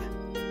on.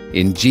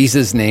 In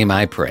Jesus' name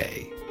I pray.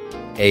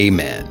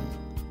 Amen.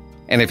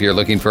 And if you're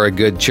looking for a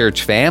good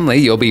church family,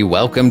 you'll be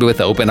welcomed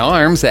with open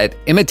arms at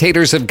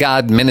Imitators of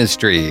God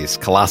Ministries,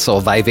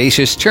 Colossal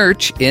Vivacious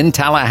Church in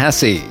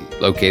Tallahassee,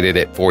 located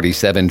at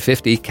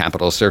 4750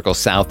 Capitol Circle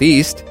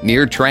Southeast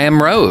near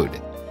Tram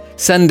Road.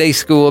 Sunday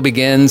school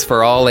begins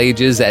for all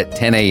ages at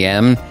 10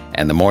 a.m.,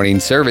 and the morning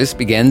service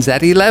begins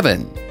at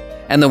 11,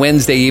 and the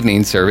Wednesday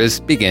evening service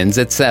begins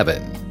at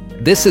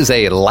 7. This is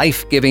a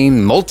life-giving,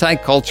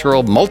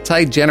 multicultural,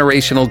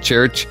 multi-generational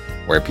church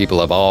where people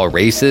of all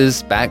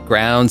races,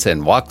 backgrounds,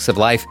 and walks of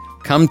life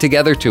come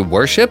together to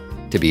worship,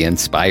 to be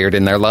inspired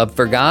in their love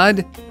for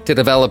God, to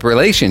develop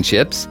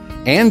relationships,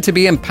 and to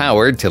be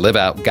empowered to live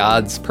out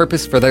God's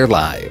purpose for their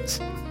lives.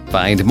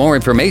 Find more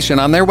information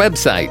on their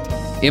website,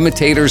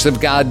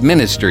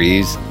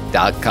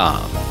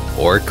 ImitatorsOfGodMinistries.com,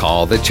 or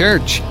call the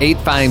church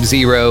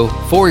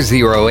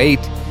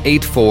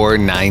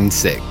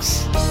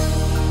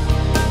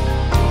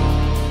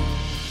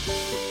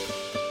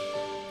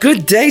 850-408-8496.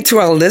 Good day to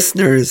our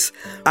listeners.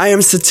 I am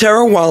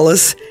Satara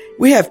Wallace.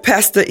 We have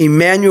Pastor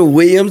Emmanuel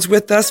Williams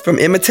with us from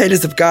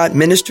Imitators of God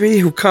Ministry,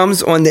 who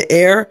comes on the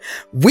air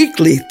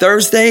weekly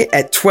Thursday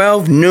at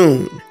 12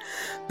 noon.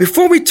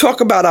 Before we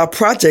talk about our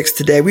projects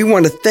today, we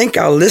want to thank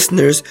our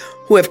listeners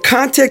who have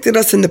contacted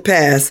us in the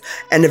past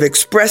and have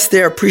expressed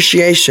their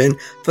appreciation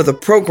for the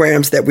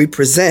programs that we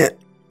present.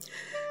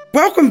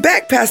 Welcome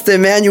back, Pastor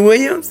Emmanuel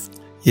Williams.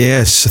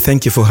 Yes,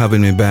 thank you for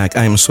having me back.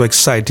 I am so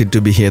excited to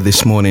be here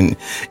this morning.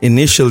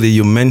 Initially,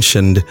 you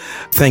mentioned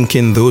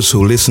thanking those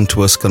who listen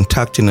to us,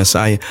 contacting us.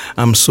 I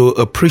am so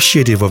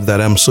appreciative of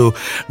that. I'm so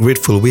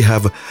grateful. We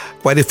have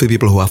quite a few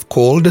people who have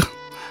called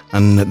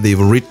and they've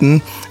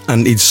written,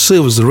 and it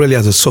serves really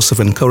as a source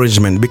of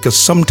encouragement, because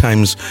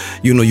sometimes,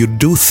 you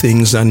do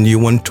things and you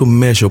want to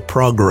measure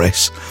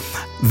progress.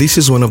 This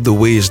is one of the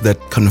ways that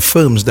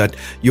confirms that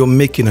you're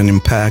making an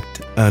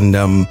impact and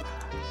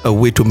a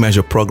way to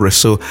measure progress.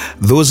 So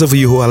those of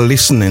you who are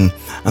listening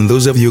and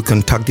those of you who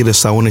contacted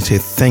us, I want to say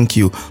thank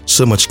you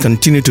so much.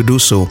 Continue to do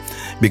so,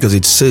 because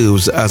it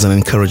serves as an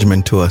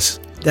encouragement to us.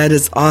 That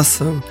is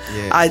awesome.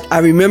 Yeah. I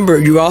remember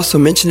you also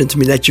mentioned it to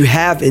me that you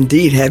have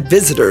indeed had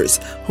visitors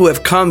who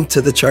have come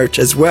to the church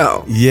as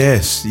well.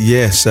 Yes.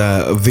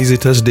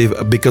 Visitors,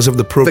 because of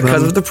the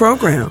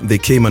program. They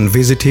came and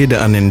visited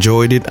and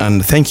enjoyed it.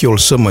 And thank you all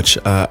so much.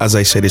 As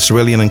I said, it's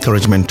really an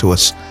encouragement to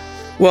us.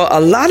 Well,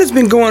 a lot has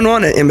been going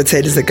on at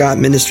Imitators of God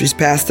Ministries,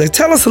 Pastor.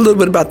 Tell us a little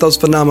bit about those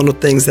phenomenal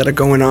things that are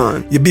going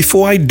on.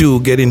 Before I do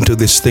get into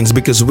these things,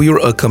 because we are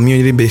a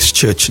community-based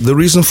church, the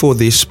reason for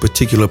this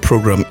particular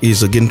program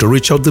is, again, to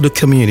reach out to the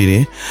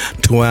community,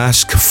 to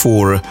ask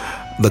for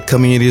the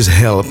community's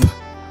help.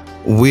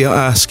 We are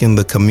asking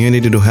the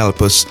community to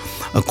help us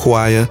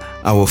acquire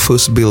our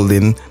first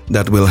building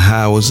that will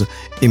house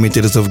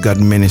Imitators of God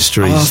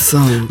Ministries.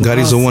 Awesome. God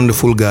is a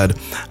wonderful God.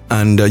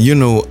 And,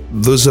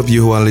 those of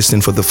you who are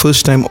listening for the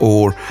first time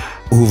or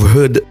who've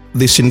heard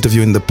this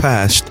interview in the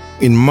past,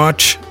 in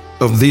March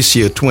of this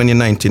year,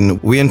 2019,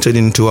 we entered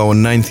into our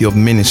 9th year of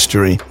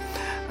ministry.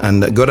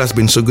 And God has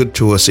been so good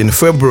to us. In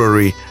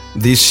February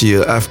this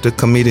year, after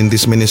committing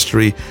this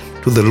ministry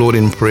to the Lord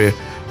in prayer,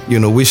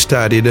 we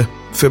started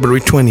February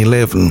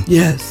 2011.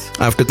 Yes.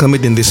 After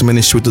committing this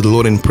ministry to the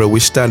Lord in prayer,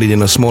 we started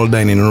in a small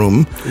dining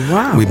room.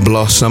 Wow. We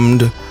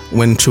blossomed,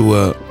 went to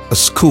a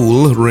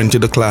school,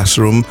 rented a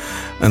classroom,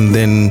 and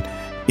then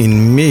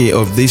in May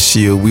of this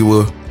year, we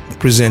were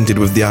presented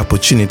with the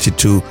opportunity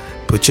to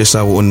purchase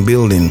our own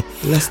building.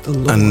 Bless the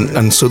Lord.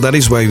 And so that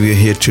is why we are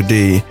here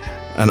today.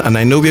 And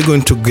I know we're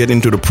going to get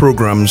into the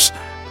programs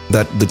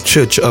that the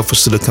church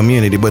offers to the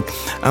community, but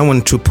I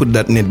want to put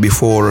that net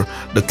before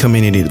the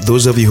community.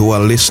 Those of you who are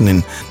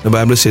listening, the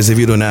Bible says if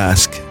you don't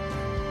ask,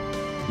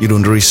 you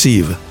don't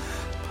receive.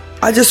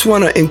 I just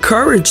want to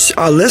encourage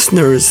our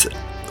listeners.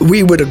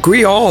 We would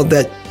agree all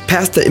that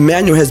Pastor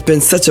Emmanuel has been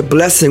such a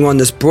blessing on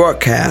this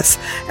broadcast,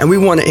 and we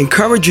want to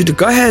encourage you to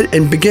go ahead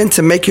and begin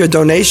to make your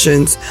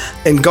donations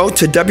and go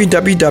to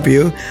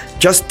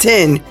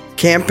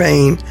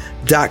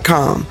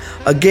www.just10campaign.com.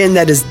 Again,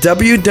 that is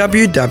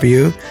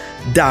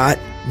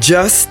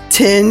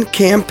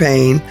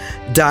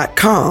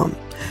www.just10campaign.com.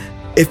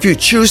 If you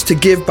choose to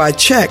give by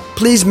check,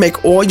 please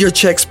make all your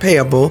checks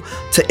payable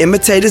to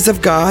Imitators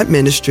of God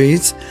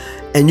Ministries,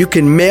 and you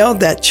can mail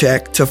that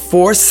check to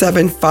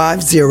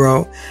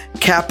 4750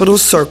 Capitol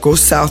Circle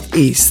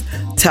Southeast,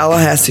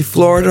 Tallahassee,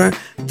 Florida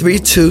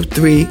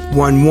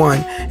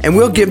 32311. And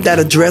we'll give that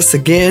address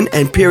again,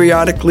 and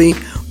periodically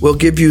we'll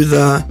give you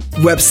the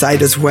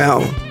website as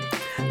well.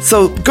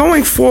 So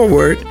going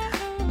forward,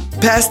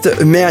 Pastor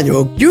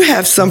Emmanuel, you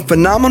have some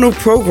phenomenal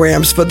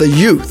programs for the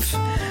youth,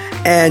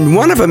 and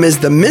one of them is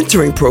the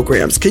mentoring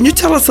programs. Can you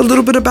tell us a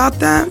little bit about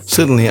that?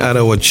 Certainly, at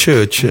our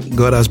church,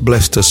 God has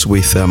blessed us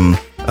with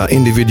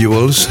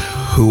individuals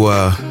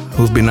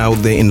who've been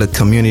out there in the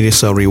community,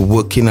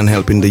 working and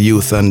helping the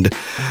youth. And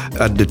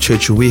at the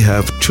church, we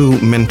have 2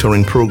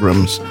 mentoring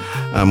programs.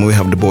 We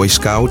have the Boy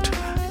Scout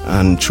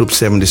and Troop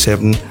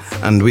 77,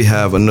 and we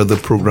have another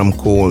program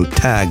called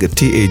TAG,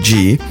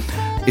 T-A-G.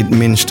 It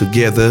means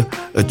Together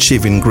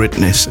Achieving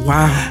Greatness.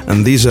 Wow.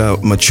 And these are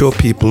mature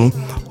people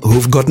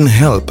who've gotten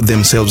help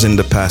themselves in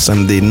the past,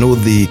 and they know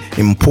the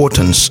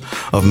importance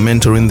of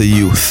mentoring the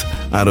youth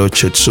at our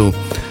church. So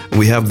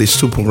we have these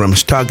 2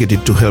 programs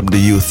targeted to help the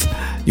youth,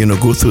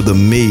 go through the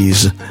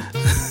maze.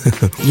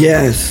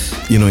 Yes.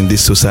 In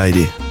this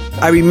society.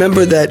 I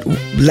remember that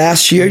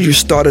last year you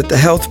started the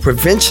health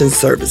prevention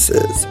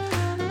services.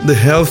 The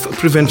health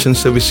prevention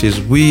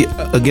services, we,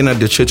 again at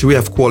the church, we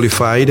have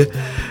qualified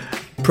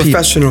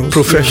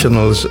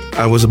Professionals.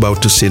 Yeah. I was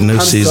about to say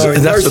nurses. I'm sorry.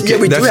 That's okay.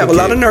 Yeah, we do have a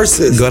lot of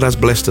nurses. God has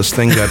blessed us.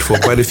 Thank God for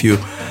quite a few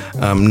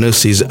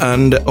nurses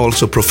and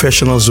also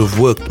professionals who've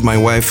worked. My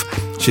wife,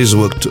 she's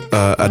worked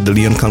at the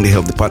Leon County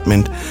Health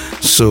Department.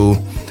 So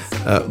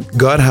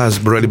God has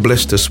really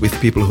blessed us with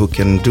people who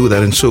can do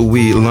that. And so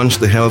we launched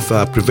the Health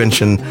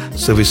Prevention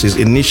Services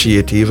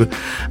Initiative.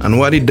 And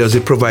what it does,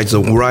 it provides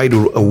a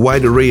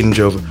wide range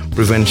of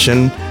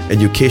prevention,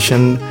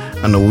 education,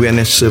 and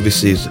awareness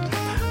services.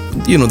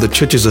 You know, the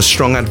church is a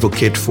strong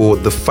advocate for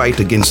the fight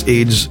against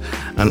AIDS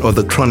and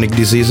other chronic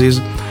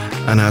diseases,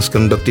 and has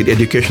conducted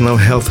educational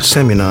health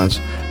seminars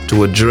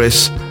to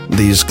address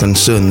these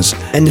concerns.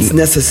 And it's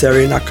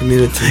necessary in our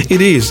community.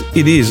 It is.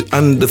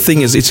 And the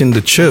thing is, it's in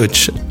the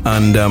church,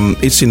 and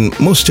it's in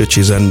most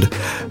churches, and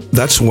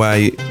that's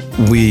why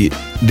we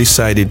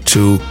decided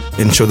to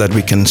ensure that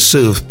we can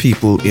serve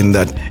people in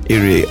that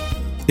area.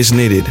 It's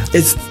needed.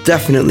 It's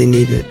definitely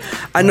needed.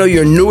 I know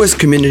your newest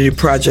community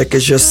project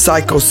is your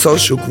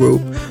psychosocial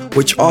group,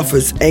 which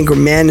offers anger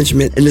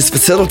management and is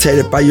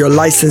facilitated by your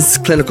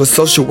licensed clinical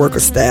social worker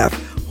staff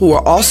who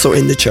are also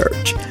in the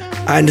church.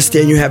 I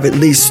understand you have at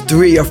least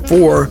 3 or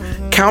 4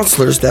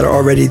 counselors that are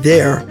already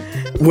there.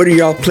 What are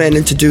y'all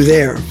planning to do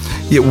there?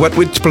 Yeah, what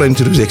we're planning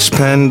to do is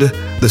expand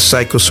the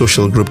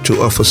psychosocial group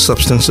to offer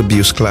substance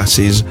abuse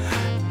classes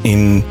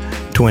in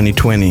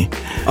 2020.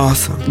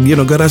 Awesome. You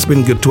know, God has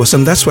been good to us,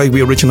 and that's why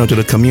we're reaching out to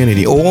the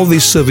community. All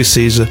these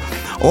services are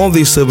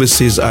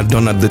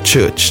done at the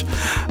church.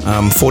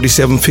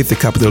 4750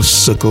 Capitol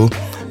Circle,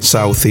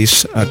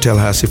 Southeast,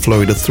 Tallahassee,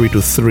 Florida,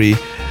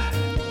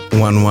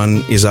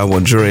 32311 is our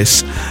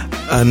address.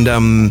 And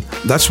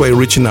that's why we're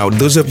reaching out.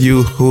 Those of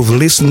you who've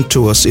listened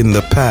to us in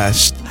the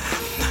past,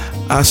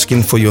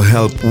 asking for your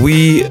help,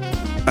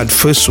 at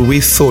first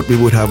we thought we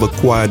would have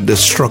acquired the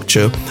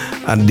structure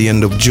at the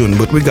end of June,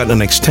 but we got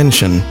an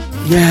extension.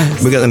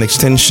 Yes. We got an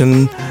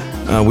extension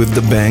with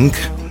the bank,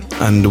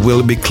 and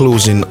we'll be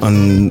closing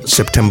on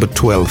September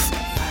 12th.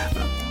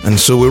 And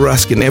so we're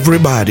asking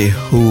everybody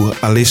who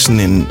are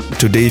listening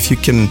today, if you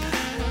can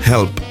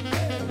help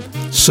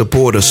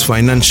support us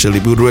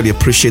financially, we would really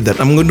appreciate that.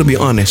 I'm going to be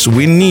honest,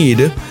 we need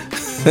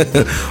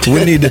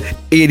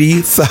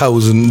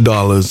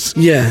 $80,000.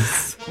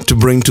 Yes. To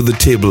bring to the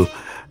table.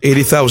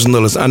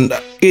 $80,000, and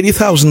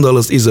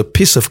 $80,000 is a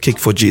piece of cake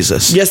for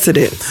Jesus. Yes, it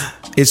is.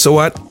 It's a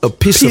what? A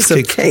piece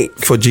of cake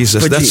for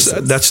Jesus.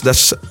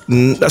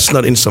 That's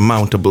not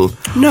insurmountable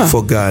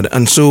for God.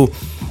 And so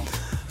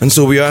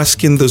we are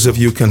asking those of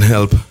you who can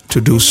help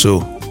to do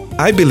so.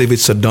 I believe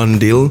it's a done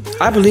deal.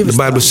 I believe the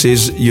Bible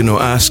says,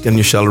 ask and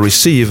you shall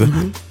receive,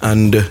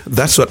 and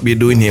that's what we're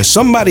doing here.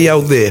 Somebody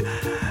out there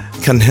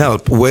can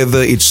help,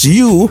 whether it's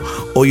you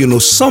or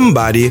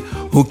somebody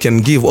who can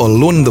give or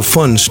loan the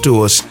funds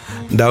to us.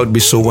 That would be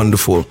so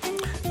wonderful.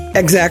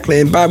 Exactly.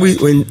 And by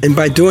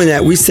doing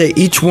that, we say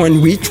each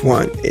one reach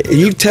one.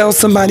 You tell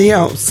somebody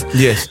else.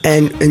 Yes.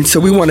 And so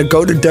we want to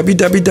go to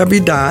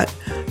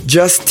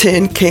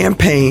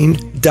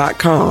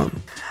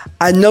www.just10campaign.com.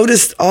 I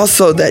noticed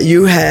also that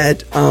you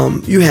have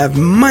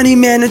money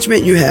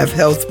management, you have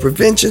health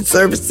prevention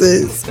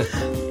services,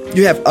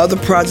 you have other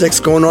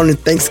projects going on in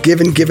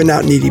Thanksgiving, giving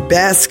out needy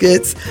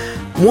baskets.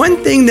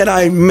 One thing that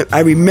I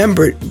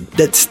remembered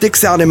that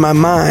sticks out in my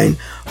mind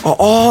are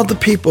all the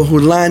people who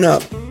line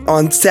up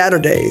on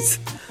Saturdays.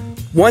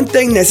 One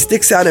thing that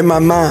sticks out in my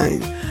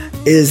mind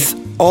is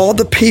all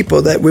the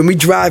people that when we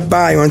drive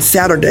by on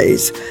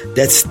Saturdays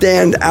that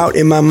stand out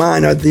in my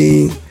mind are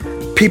the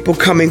people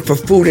coming for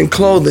food and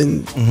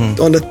clothing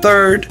on the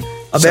 3rd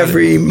of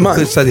every month.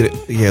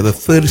 The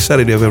third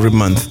Saturday of every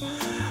month.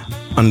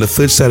 On the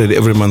 3rd Saturday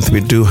every month, we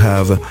do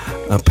have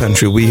a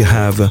pantry. We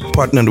have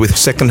partnered with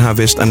Second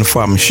Harvest and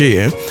Farm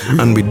Share,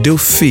 and we do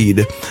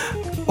feed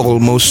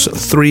almost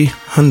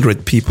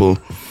 300 people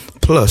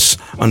plus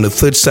on the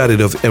 3rd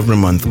Saturday of every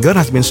month. God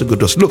has been so good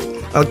to us. Look,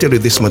 I'll tell you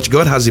this much.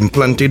 God has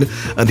implanted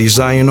a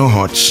desire in our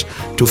hearts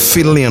to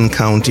fill Leon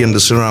County and the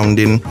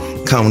surrounding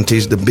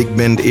counties, the Big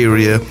Bend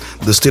area,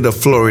 the state of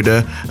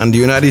Florida, and the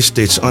United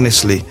States,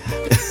 honestly,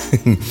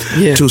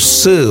 to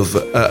serve,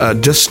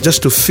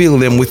 just to fill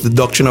them with the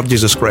doctrine of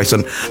Jesus Christ.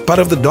 And part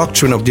of the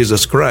doctrine of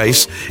Jesus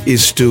Christ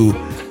is to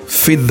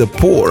feed the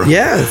poor.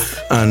 Yes.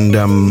 And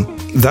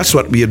that's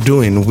what we are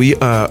doing. We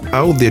are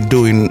out there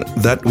doing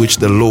that which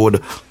the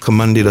Lord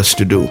commanded us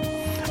to do.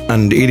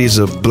 And it is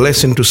a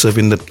blessing to serve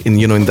in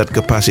that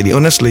capacity.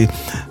 Honestly,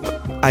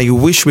 I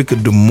wish we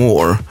could do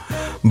more,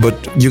 but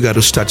you got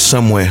to start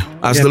somewhere.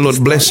 As the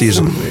Lord blesses,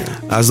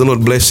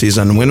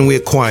 and when we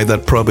acquire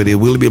that property,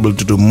 we'll be able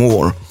to do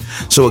more.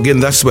 So again,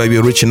 that's why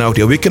we're reaching out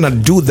here. We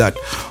cannot do that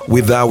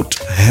without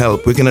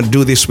help. We cannot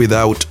do this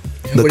without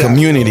the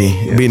community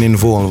being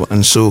involved.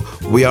 And so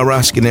we are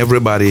asking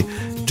everybody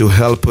to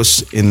help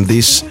us in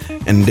this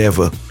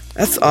endeavor.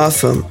 That's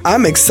awesome.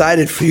 I'm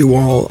excited for you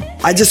all.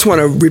 I just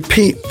want to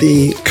repeat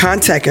the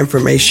contact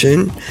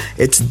information.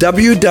 It's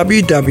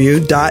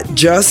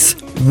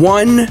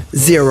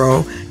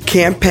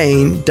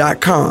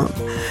www.just10campaign.com.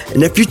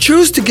 And if you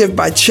choose to give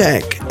by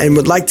check and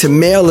would like to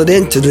mail it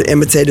into the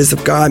Imitators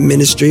of God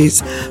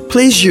Ministries,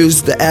 please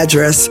use the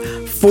address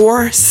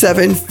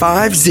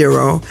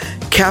 4750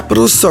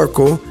 Capitol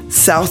Circle,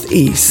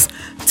 Southeast,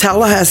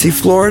 Tallahassee,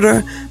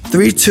 Florida,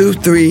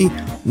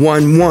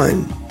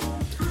 32311.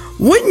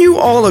 Wouldn't you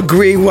all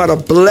agree what a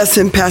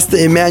blessing Pastor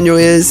Emmanuel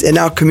is in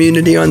our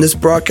community on this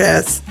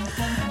broadcast?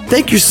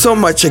 Thank you so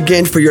much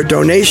again for your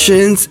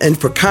donations and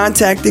for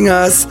contacting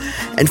us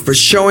and for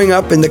showing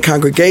up in the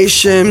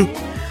congregation.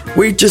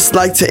 We'd just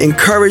like to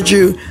encourage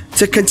you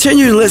to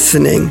continue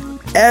listening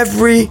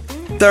every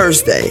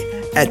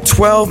Thursday at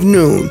 12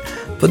 noon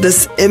for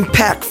this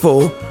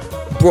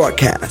impactful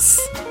broadcast.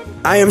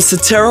 I am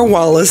Satara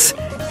Wallace,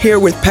 here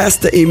with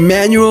Pastor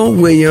Emmanuel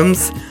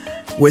Williams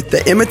with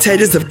the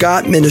Imitators of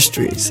God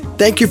Ministries.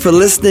 Thank you for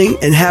listening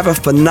and have a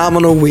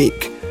phenomenal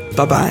week.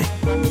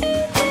 Bye-bye.